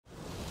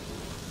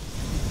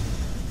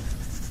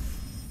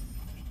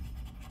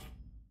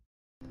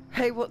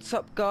Hey, what's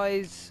up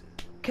guys?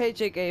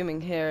 KJ Gaming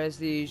here as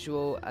the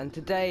usual, and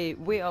today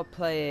we are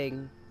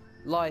playing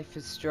Life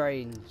is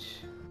Strange.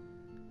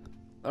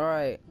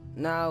 Alright,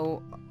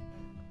 now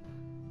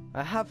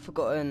I have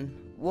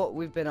forgotten what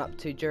we've been up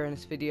to during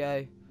this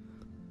video,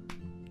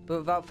 but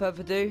without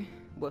further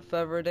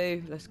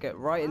ado, let's get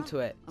right into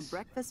it. A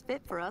breakfast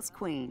fit for us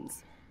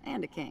queens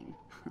and a king.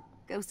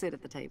 Go sit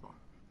at the table.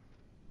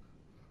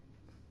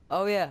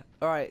 Oh yeah,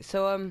 alright,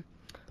 so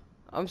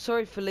I'm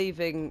sorry for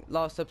leaving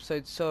last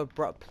episode so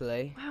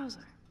abruptly.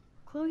 Wowzer.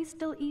 Chloe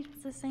still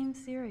eats the same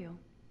cereal.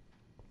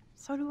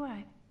 So do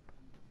I.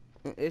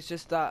 It's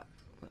just that,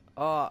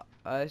 there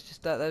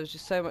was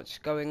just so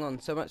much going on,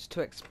 so much to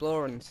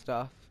explore and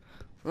stuff.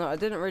 No, I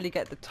didn't really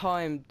get the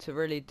time to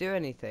really do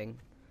anything.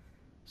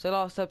 So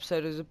last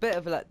episode was a bit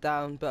of a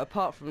letdown, but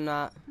apart from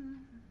that,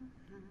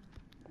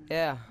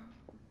 yeah.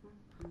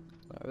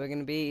 We're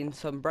gonna be eating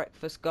some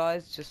breakfast,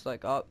 guys, just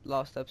like our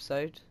last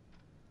episode.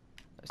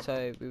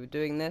 So we were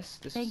doing this.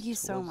 Thank you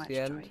so much,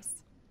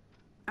 Joyce.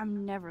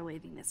 I'm never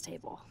leaving this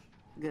table.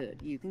 Good,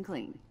 you can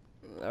clean.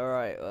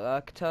 Alright, well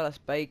I could tell that's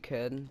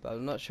bacon, but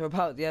I'm not sure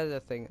about the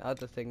other thing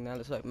now.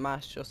 It's like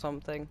mash or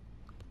something.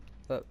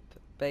 But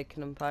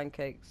bacon and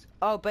pancakes.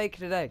 Oh,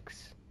 bacon and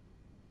eggs.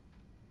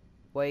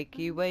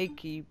 Wakey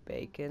wakey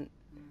bacon.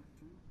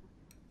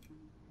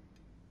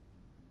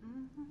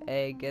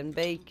 Egg and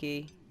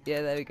bakey.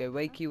 Yeah, there we go.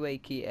 Wakey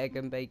wakey, egg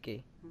and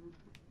bakey.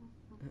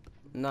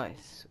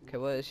 Nice. Okay,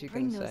 what is she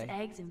gonna say? Bring those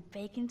eggs and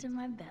bacon to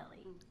my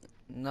belly.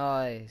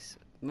 Nice.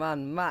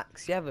 Man,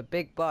 Max, you have a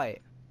big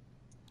bite.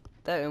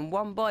 There, in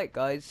one bite,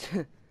 guys.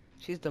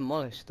 She's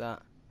demolished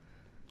that.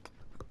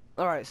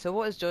 Alright, so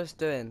what is Joyce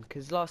doing?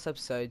 Because last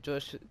episode,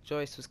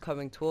 Joyce was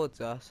coming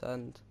towards us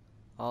and...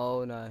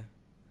 Oh no.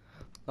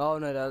 Oh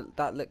no,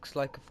 that looks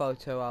like a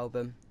photo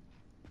album.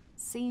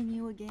 Seeing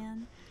you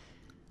again?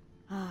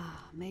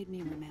 Made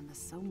me remember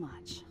so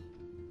much.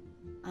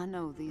 I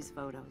know these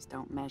photos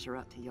don't measure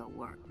up to your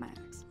work,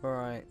 Max.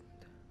 Alright.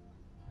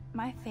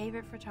 My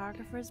favorite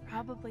photographers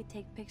probably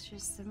take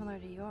pictures similar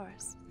to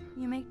yours.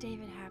 You make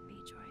David happy,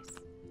 Joyce.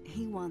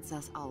 He wants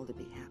us all to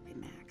be happy,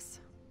 Max.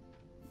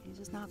 He's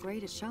just not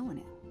great at showing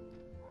it.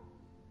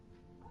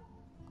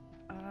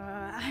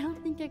 I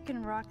don't think I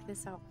can rock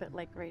this outfit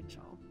like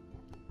Rachel.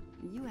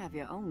 You have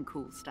your own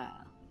cool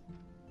style.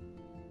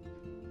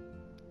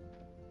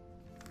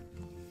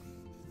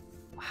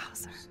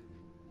 Wowzer.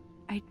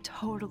 I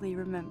totally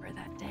remember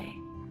that day.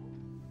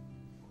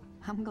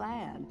 I'm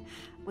glad.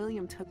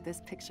 William took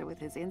this picture with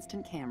his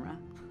instant camera.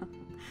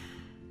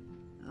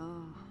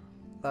 Oh,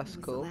 That's it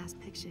was cool. the last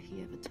picture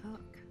he ever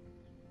took.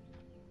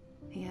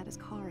 He had his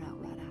car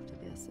out right after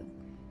this,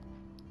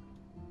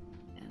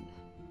 and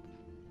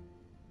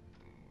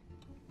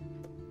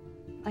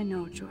I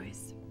know,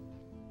 Joyce.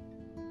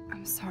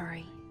 I'm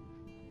sorry.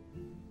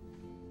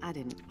 I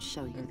didn't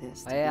show you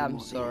this. I am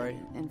sorry.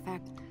 In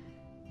fact,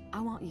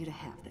 I want you to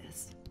have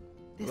this.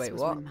 This Wait,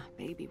 was what? when my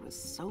baby was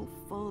so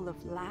full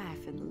of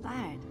life and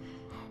light.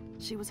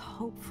 She was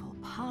hopeful,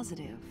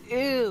 positive.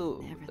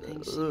 Ew.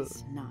 Everything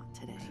she's not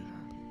today.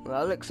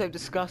 That looks so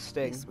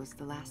disgusting. This was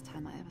the last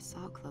time I ever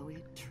saw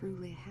Chloe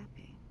truly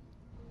happy.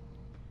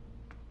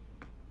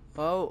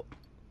 Oh.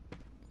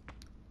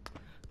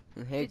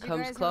 And here Did comes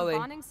you guys Chloe. have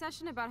a bonding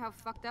session about how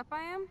fucked up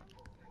I am?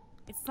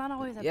 It's not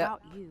always Yep.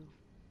 about you.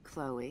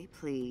 Chloe,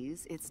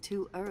 please. It's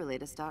too early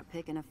to start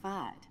picking a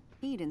fight.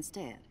 Eat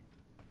instead.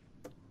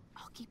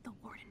 I'll keep the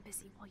warden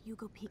busy while you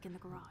go peek in the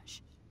garage.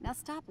 Now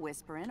stop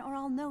whispering or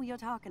I'll know you're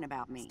talking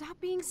about me.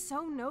 Stop being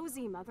so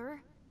nosy,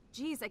 Mother.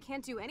 Jeez, I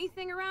can't do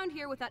anything around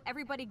here without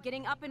everybody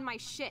getting up in my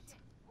shit.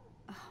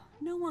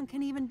 No one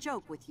can even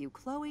joke with you,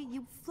 Chloe.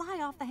 You fly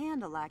off the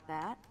handle like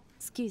that.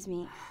 Excuse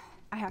me.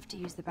 I have to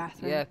use the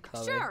bathroom. Yeah,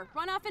 Chloe. Sure,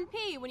 run off and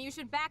pee when you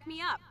should back me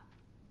up.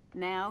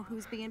 Now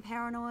who's being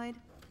paranoid?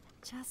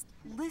 Just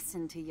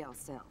listen to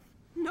yourself.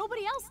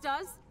 Nobody else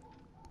does.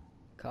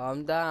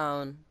 Calm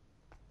down.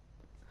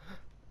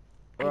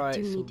 I Right,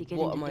 do so need to get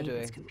what into am I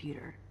David's doing?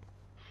 computer.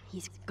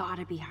 He's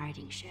gotta be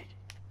hiding shit.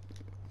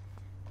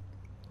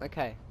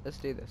 Okay, let's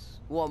do this.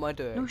 What am I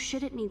doing? No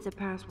shit, it needs a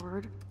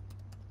password.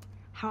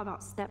 How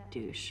about step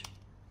douche?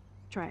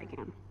 Try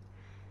again.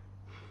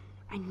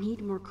 I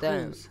need more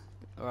Damn. clues.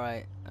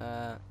 Alright,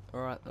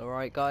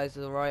 alright guys,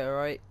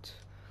 alright.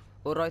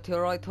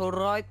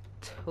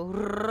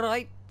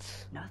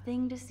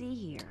 Nothing to see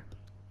here.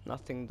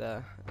 Nothing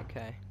there.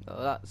 Okay,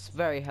 well, that's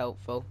very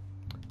helpful.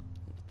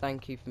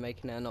 Thank you for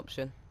making it an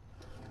option.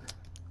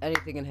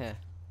 Anything in here?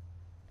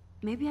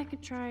 Maybe I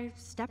could try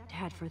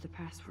stepdad for the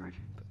password.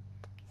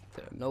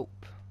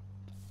 Nope.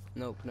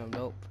 Nope.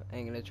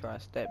 Ain't gonna try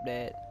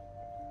stepdad.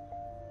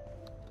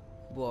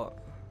 What?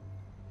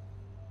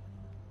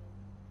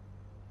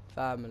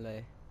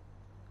 Family.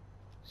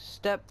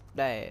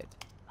 Stepdad.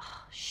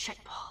 Oh, shit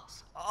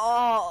balls.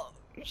 Oh,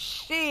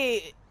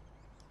 shit!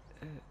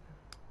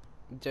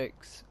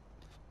 Jokes.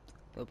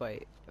 Oh,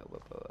 wait.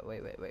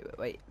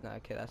 No,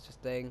 okay, that's just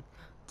thing.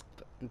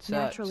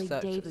 Naturally,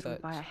 David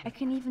would buy a... I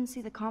can even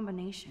see the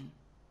combination.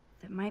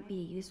 That might be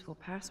a useful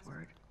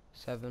password.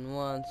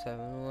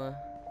 7171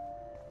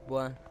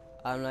 1.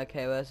 I'm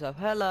okay, what's up?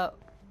 Hello.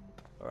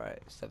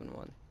 Alright,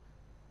 7-1.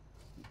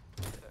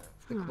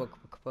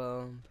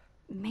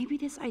 Maybe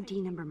this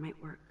ID number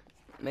might work.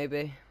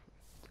 Maybe.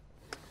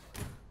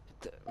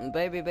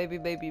 Baby, baby,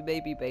 baby,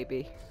 baby,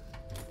 baby.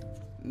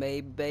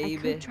 Maybe. I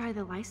could try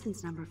the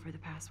license number for the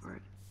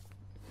password.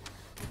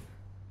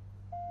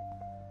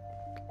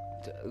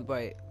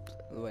 Wait.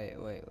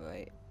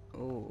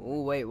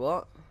 Oh, wait,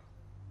 what?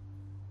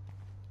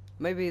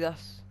 Maybe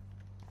that's...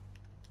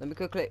 Let me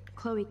quickly...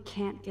 Chloe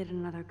can't get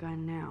another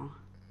gun now.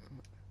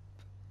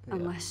 Yeah.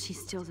 Unless she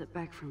steals it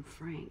back from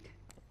Frank.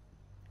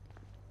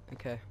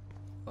 Okay.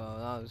 Well,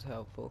 that was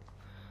helpful.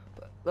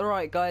 But,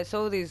 alright, guys,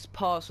 so all these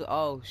passwords...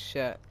 Oh,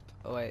 shit.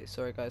 Oh, wait,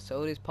 sorry, guys. So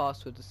all these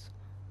passwords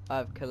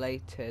I've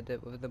collated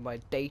within my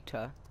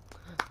data.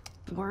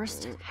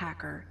 Worst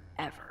hacker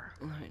ever.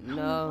 No.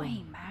 No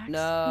way, Max. No.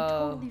 You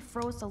totally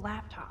froze the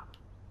laptop.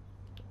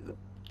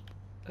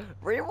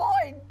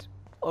 Rewind!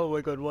 Oh my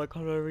god, why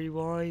can't I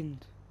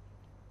rewind?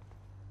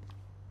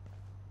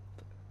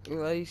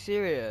 Are you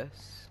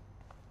serious?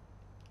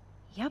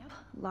 Yep,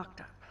 locked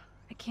up.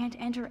 I can't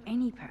enter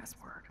any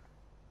password.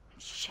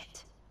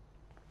 Shit.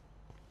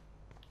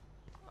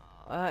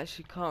 I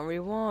actually can't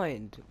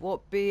rewind.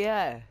 What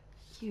BS?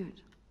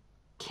 Cute.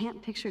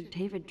 Can't picture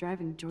David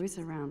driving Joyce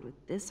around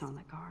with this on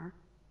the car.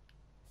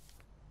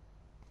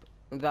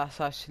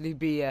 That's actually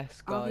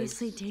BS, guys.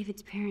 Obviously,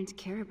 David's parents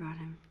care about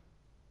him.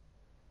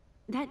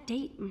 That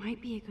date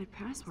might be a good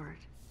password.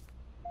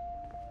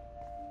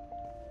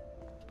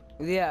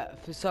 Yeah,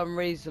 for some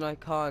reason I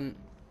can't.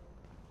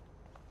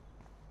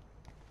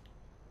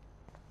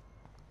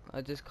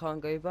 I just can't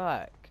go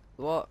back.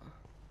 What?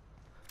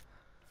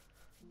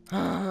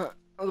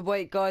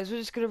 Wait, guys, we're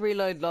just gonna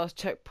reload last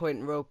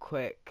checkpoint real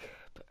quick.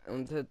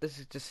 And this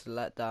is just a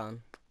letdown.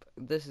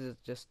 This is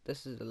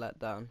a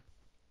letdown.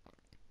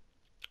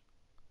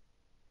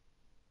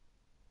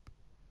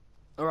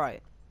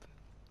 Alright,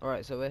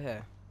 so we're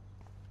here.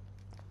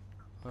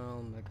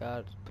 Oh my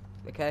god.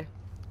 Okay.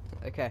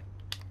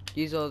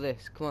 Use all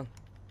this. Come on.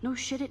 No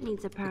shit, it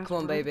needs a password. Come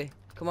on, baby.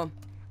 Come on.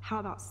 How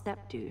about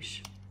step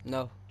douche?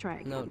 No. Try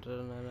again.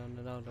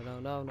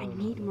 No. I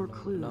need more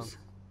clues.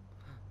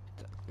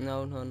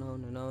 No.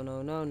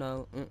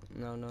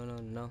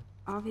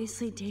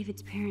 Obviously,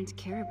 David's parents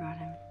care about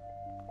him.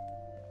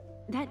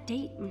 That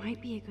date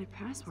might be a good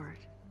password.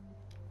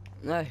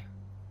 No.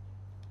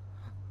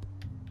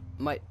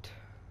 Might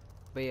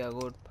be a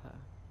good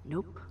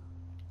Nope.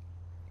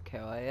 Okay,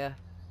 well, yeah.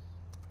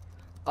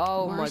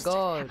 Oh my Worst.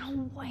 god.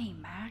 No way,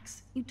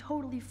 Max. You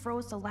totally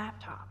froze the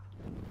laptop.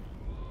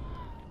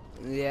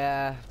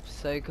 Yeah,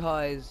 so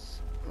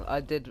guys, I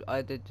did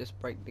just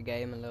break the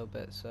game a little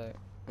bit, so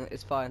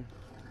it's fine.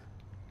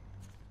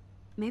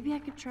 Maybe I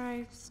could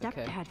try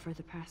stepdad Okay. for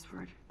the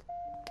password.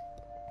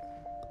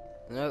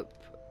 Nope.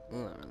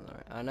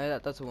 Alright, I know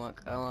that doesn't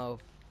work. Oh,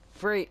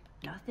 free.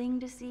 Nothing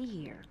to see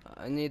here.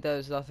 I knew there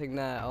was nothing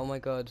there. Oh my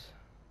god.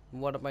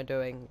 What am I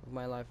doing with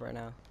my life right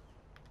now?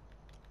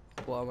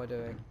 What am I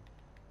doing?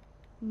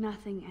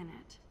 Nothing in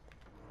it.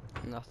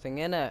 Nothing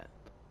in it.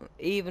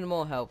 Even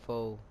more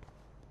helpful.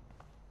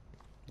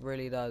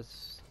 Really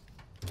does.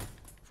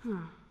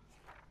 Huh.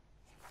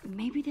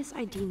 Maybe this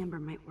ID number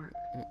might work.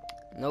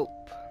 Nope.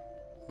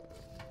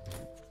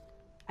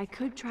 I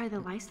could try the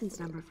license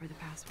number for the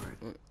password.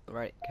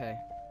 Right, okay.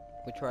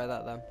 We try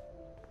that then.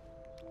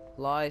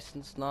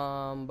 License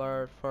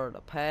number for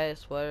the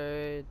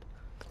password.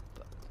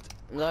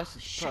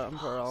 License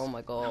number, oh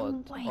my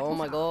god. No way. Oh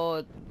my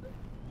god.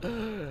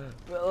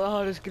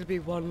 Oh, this is gonna be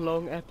one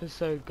long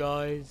episode,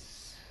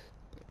 guys.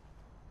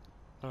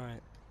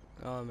 Alright.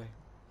 Army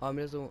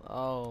doesn't.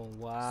 Oh,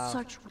 wow.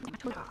 Such.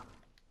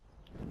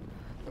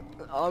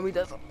 Army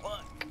doesn't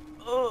work.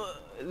 Ugh,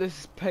 this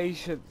is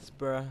patience,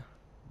 bruh.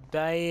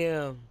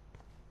 Damn.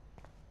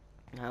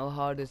 How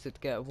hard is it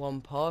to get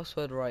one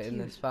password right in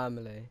this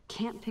family?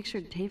 Can't picture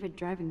David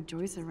driving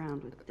Joyce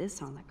around with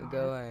this on the car.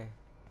 Go away.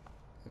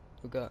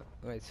 We got.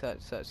 Wait, search.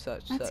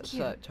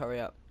 Hurry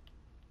up.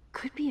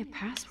 Could be a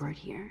password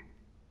here.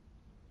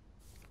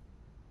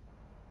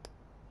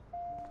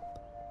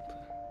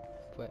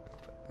 Wait,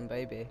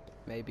 baby.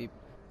 Maybe,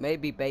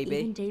 baby.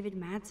 Even David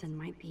Madsen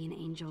might be an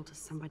angel to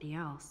somebody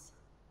else.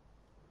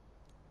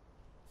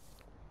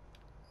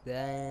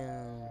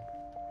 Damn.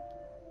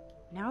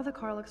 Now the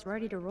car looks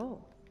ready to roll.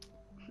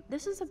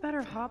 This is a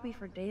better hobby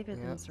for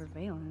David than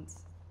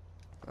surveillance.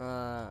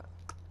 The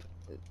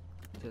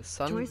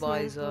sun Joyce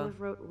might as well visor. have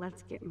wrote,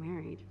 "Let's get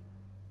married."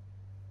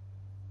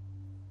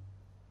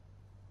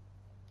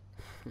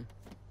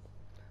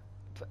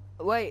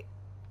 Wait.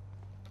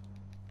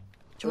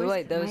 Joyce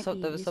Wait, there might was be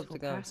a useful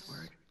something else.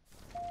 password.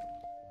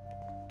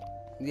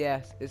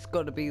 Yes, it's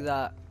got to be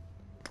that.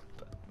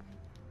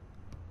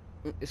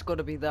 It's got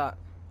to be that.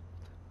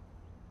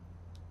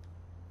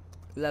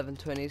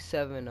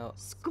 11:27 or.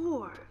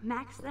 Score!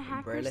 Max the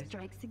hacker Really?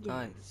 strikes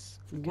again. Nice.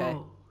 Okay.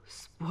 Whoa!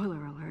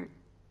 Spoiler alert.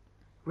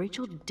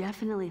 Rachel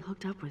definitely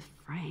hooked up with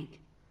Frank.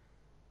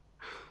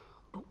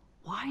 But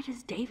why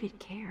does David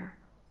care?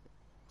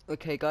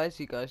 Okay, guys,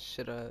 you guys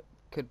should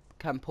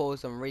can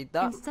pause and read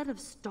that. Instead of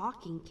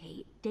stalking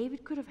Kate,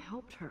 David could have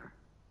helped her.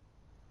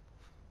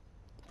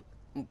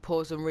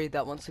 Pause and read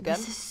that once again.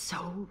 This is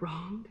so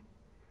wrong.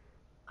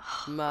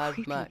 Mad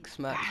Creepy Max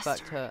back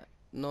bastard. to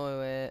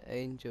nowhere.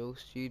 Angel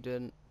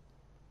student.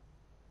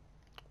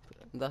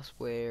 That's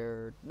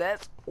weird.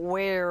 That's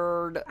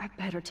weird. I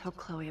better tell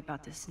Chloe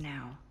about this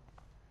now.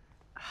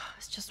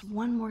 It's just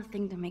one more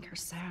thing to make her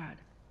sad.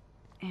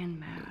 And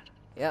mad.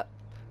 Yep.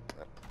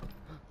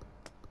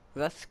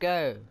 Let's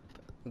go.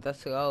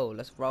 Let's go.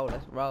 Let's roll.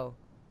 Let's roll.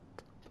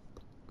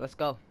 Let's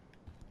go.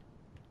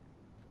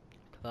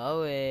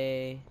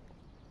 Chloe.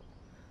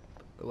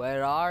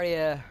 Where are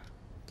you?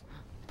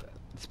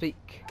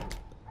 Speak.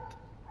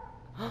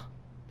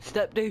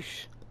 Step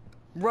douche.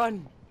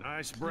 Run.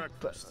 Nice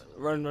breakfast.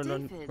 Run,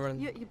 David, run.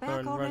 you back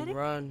run, already?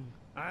 run.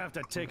 I have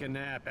to take a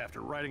nap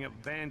after writing up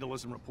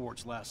vandalism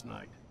reports last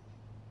night.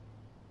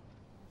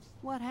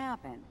 What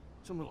happened?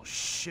 Some little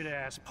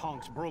shit-ass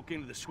punks broke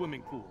into the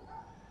swimming pool.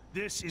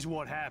 This is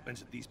what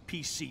happens at these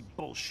PC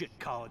bullshit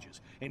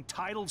colleges.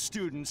 Entitled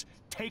students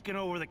taking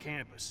over the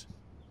campus.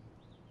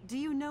 Do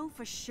you know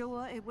for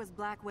sure it was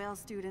Blackwell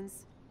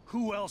students?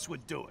 Who else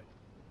would do it?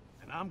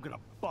 And I'm gonna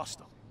bust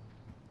them.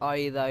 Are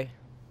you though?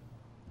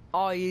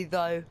 Are you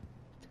though?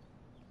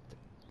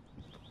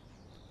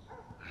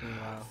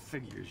 Wow.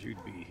 Figures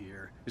you'd be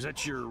here. Is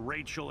that your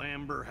Rachel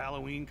Amber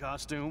Halloween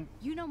costume?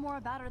 You know more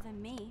about her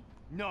than me.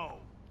 No.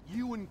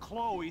 You and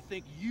Chloe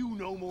think you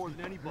know more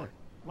than anybody.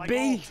 Like all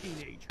B.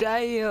 teenagers.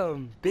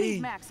 Damn. Leave B.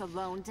 Max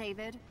alone,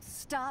 David.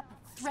 Stop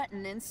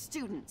threatening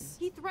students.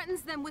 He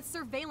threatens them with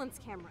surveillance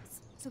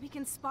cameras, so he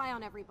can spy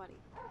on everybody.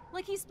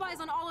 Like he spies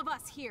on all of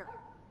us here.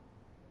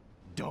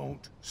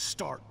 Don't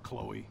start,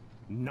 Chloe.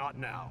 Not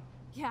now.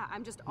 Yeah,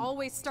 I'm just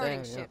always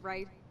starting Damn, yeah. shit,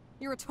 right?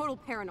 You're a total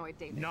paranoid,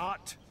 David.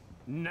 Not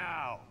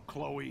now,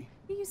 Chloe.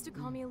 You used to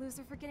call me a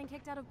loser for getting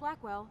kicked out of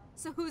Blackwell.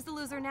 So who's the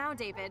loser now,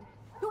 David?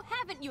 Who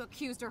haven't you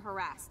accused or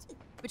harassed?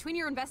 Between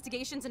your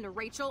investigations into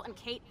Rachel and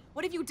Kate,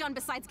 what have you done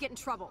besides get in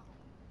trouble?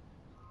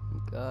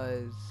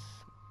 Guys.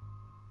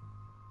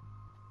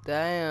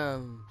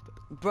 Damn.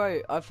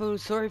 Bro, I feel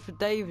sorry for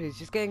David. He's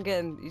just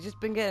he's just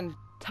been getting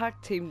tag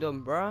teamed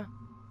on, bruh.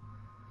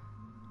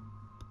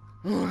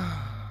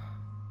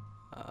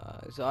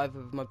 It's either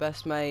my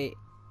best mate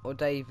or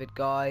David,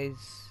 guys.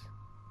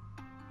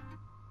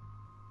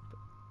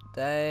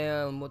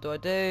 Damn, what do I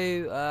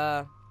do?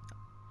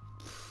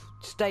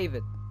 Just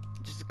David.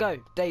 Just go,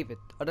 David.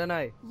 I don't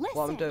know what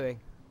I'm Listen. doing.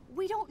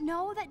 We don't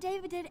know that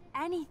David did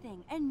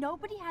anything, and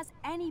nobody has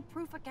any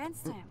proof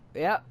against him.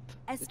 Yep,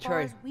 As it's far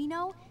true. as we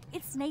know,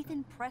 it's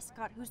Nathan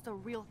Prescott who's the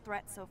real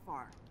threat so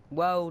far.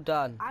 Well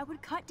done. I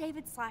would cut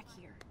David slack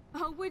here.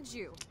 Oh, would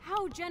you?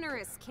 How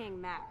generous, King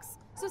Max.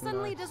 So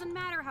suddenly it Nice. doesn't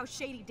matter how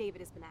shady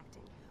David has been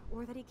acting.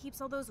 Or that he keeps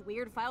all those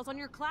weird files on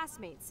your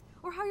classmates.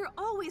 Or how you're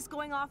always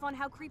going off on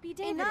how creepy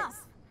David Enough! is.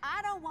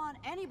 I don't want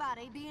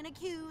anybody being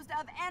accused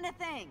of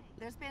anything.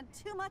 There's been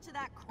too much of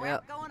that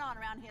crap Yep. going on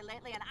around here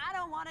lately, and I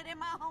don't want it in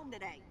my home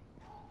today.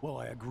 Well,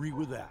 I agree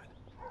with that.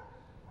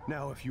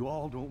 Now, if you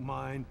all don't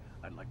mind,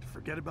 I'd like to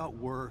forget about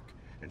work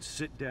and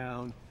sit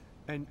down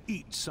and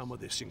eat some of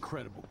this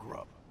incredible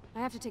grub. I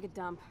have to take a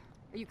dump.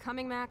 Are you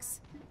coming,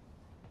 Max?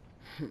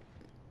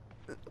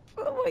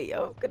 Oh, wait,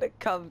 I'm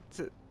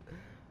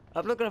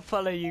not gonna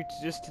follow you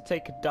just to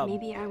take a dump.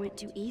 Maybe I went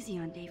too easy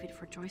on David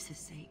for Joyce's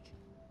sake.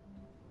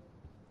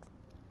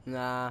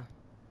 Nah.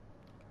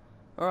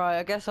 Alright,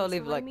 I guess I'll Thanks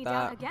leave for it letting like me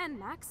down that. again,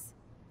 Max.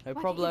 No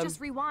Why problem. can't you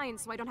just rewind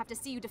so I don't have to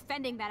see you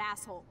defending that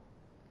asshole?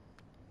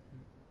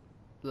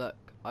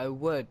 Look, I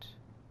would.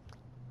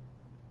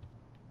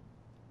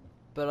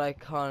 But I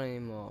can't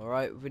anymore,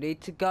 alright? We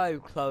need to go,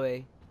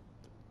 Chloe.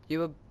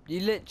 You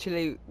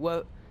literally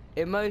were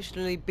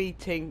emotionally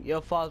beating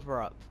your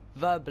father up.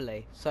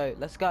 Verbally. So,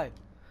 let's go.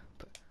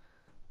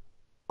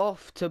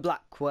 Off to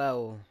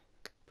Blackwell.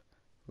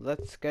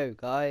 Let's go,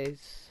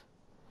 guys.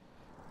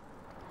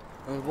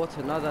 And what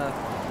another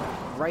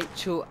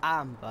Rachel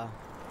Amber,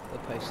 the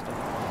poster.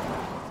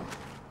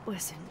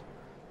 Listen,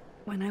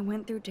 when I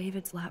went through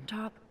David's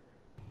laptop,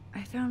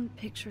 I found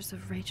pictures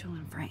of Rachel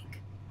and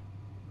Frank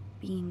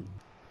being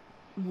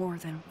more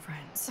than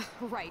friends.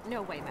 Right,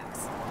 no way,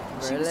 Max.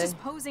 She was Really? just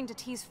posing to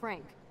tease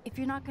Frank. If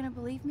you're not gonna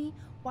believe me,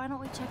 why don't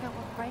we check out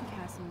what Frank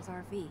has in his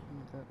RV?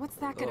 What's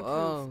that gonna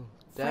Oh,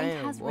 Frank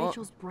damn, has what?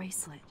 Rachel's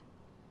bracelet.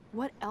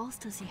 What else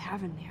does he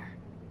have in there?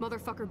 prove?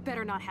 Motherfucker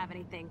better not have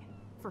anything.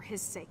 For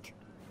his sake.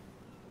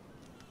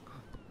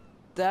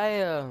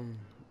 Damn.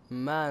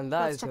 Man,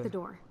 that Let's is check a... the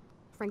door.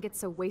 Frank gets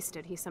so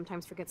wasted, he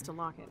sometimes forgets to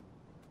lock it.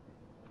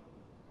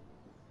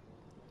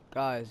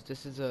 Guys,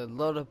 this is a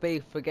lot of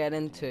beef we're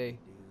getting into.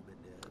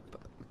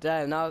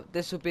 Damn, now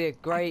this will be a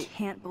great I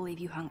can't believe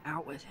you hung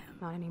out with him.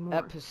 Not anymore.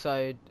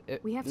 episode.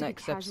 We have to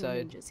Next be casual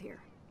episode. ninjas here.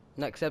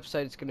 Next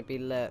episode is gonna be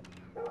lit.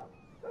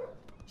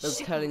 I'm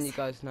Shit, telling Max. you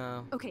guys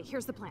now. Okay,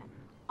 here's the plan.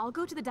 I'll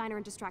go to the diner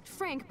and distract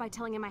Frank by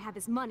telling him I have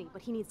his money,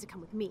 but he needs to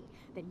come with me.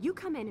 Then you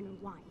come in and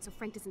rewind so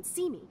Frank doesn't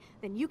see me.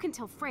 Then you can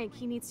tell Frank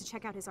he needs to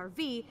check out his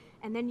RV,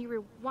 and then you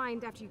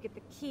rewind after you get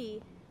the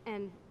key,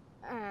 and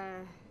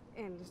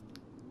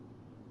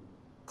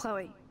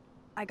Chloe,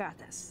 I got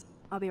this.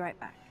 I'll be right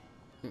back.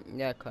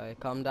 Yeah, Chloe,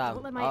 calm down.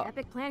 Don't let my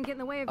epic plan get in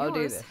the way of I'll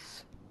yours. do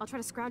this. I'll try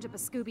to scrounge up a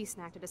Scooby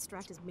snack to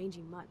distract his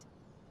mangy mutt.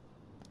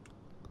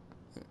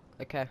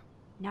 Okay.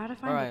 Now to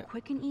find a Alright.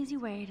 quick and easy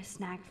way to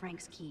snag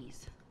Frank's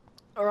keys.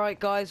 Alright,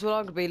 guys, well,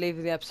 I'm going to be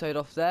leaving the episode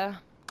off there.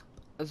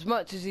 As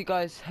much as you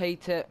guys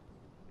hate it,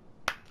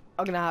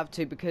 I'm going to have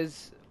to,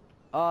 because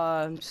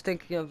I'm just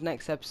thinking of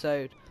next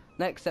episode.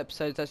 Next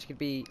episode's actually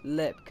going to be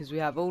lit, because we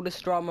have all this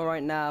drama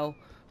right now.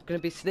 We're going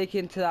to be sneaking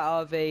into that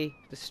RV,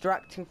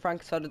 distracting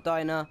Frank inside the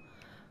diner,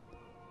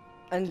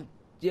 and,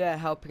 yeah,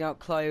 helping out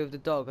Chloe with the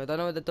dog. I don't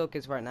know where the dog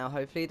is right now.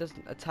 Hopefully he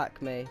doesn't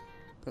attack me.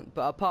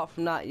 But apart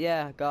from that,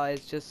 yeah,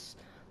 guys, just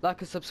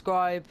like and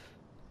subscribe,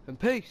 and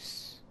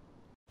peace!